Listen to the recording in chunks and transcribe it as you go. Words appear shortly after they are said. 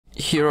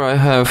Here I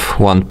have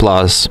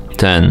ONEPLUS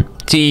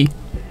 10T,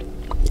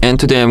 and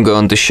today I'm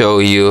going to show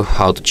you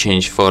how to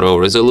change photo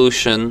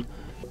resolution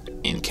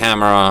in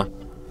camera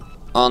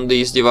on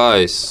this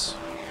device.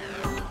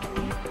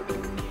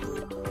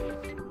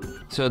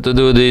 So to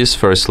do this,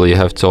 firstly you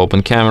have to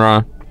open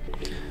camera,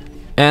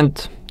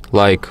 and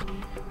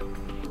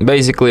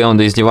basically on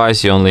this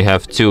device you only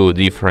have two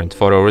different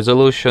photo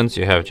resolutions.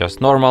 You have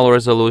just normal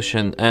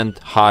resolution and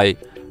high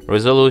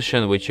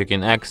resolution, which you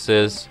can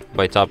access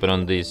by tapping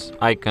on this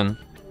icon,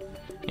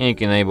 and you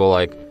can enable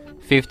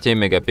 50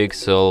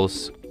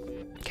 megapixels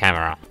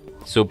camera,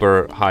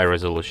 super high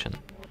resolution.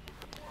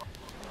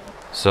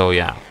 So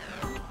yeah,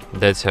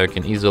 that's how you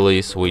can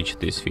easily switch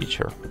this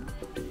feature.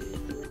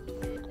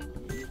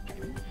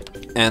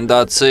 And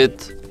that's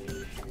it.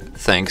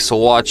 Thanks for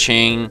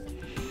watching.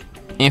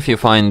 If you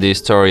find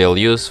this tutorial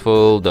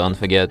useful, don't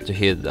forget to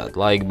hit that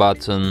like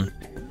button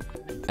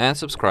and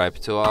subscribe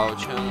to our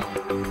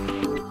channel.